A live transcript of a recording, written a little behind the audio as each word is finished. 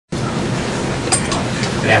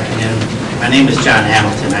afternoon. My name is John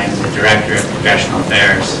Hamilton. I'm the Director of Congressional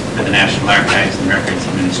Affairs for the National Archives and Records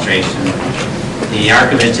Administration. The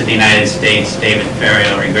Archivist of the United States, David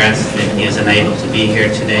Ferriero, regrets that he is unable to be here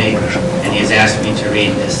today, and he has asked me to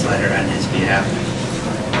read this letter on his behalf.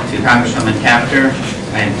 To Congresswoman Kaptur,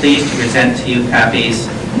 I am pleased to present to you copies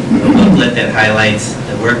of a booklet that highlights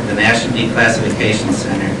the work of the National Declassification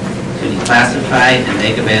Center to declassify and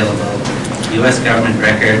make available U.S. government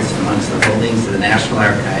records amongst the holdings of the National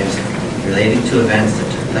Archives relating to events that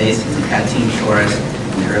took place in the Katyn forest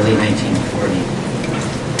in the early 1940s.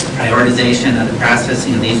 Prioritization of the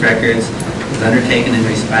processing of these records was undertaken in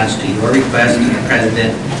response to your request to the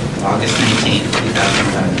President on August 19,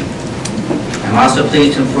 2011. I'm also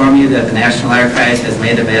pleased to inform you that the National Archives has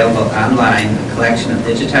made available online a collection of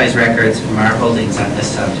digitized records from our holdings on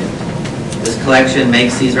this subject. This collection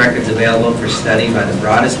makes these records available for study by the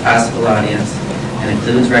broadest possible audience and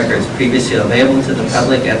includes records previously available to the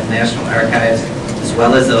public at the National Archives, as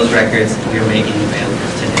well as those records that we are making available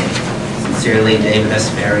today. Sincerely, David S.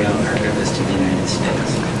 Ferriero, Archivist of the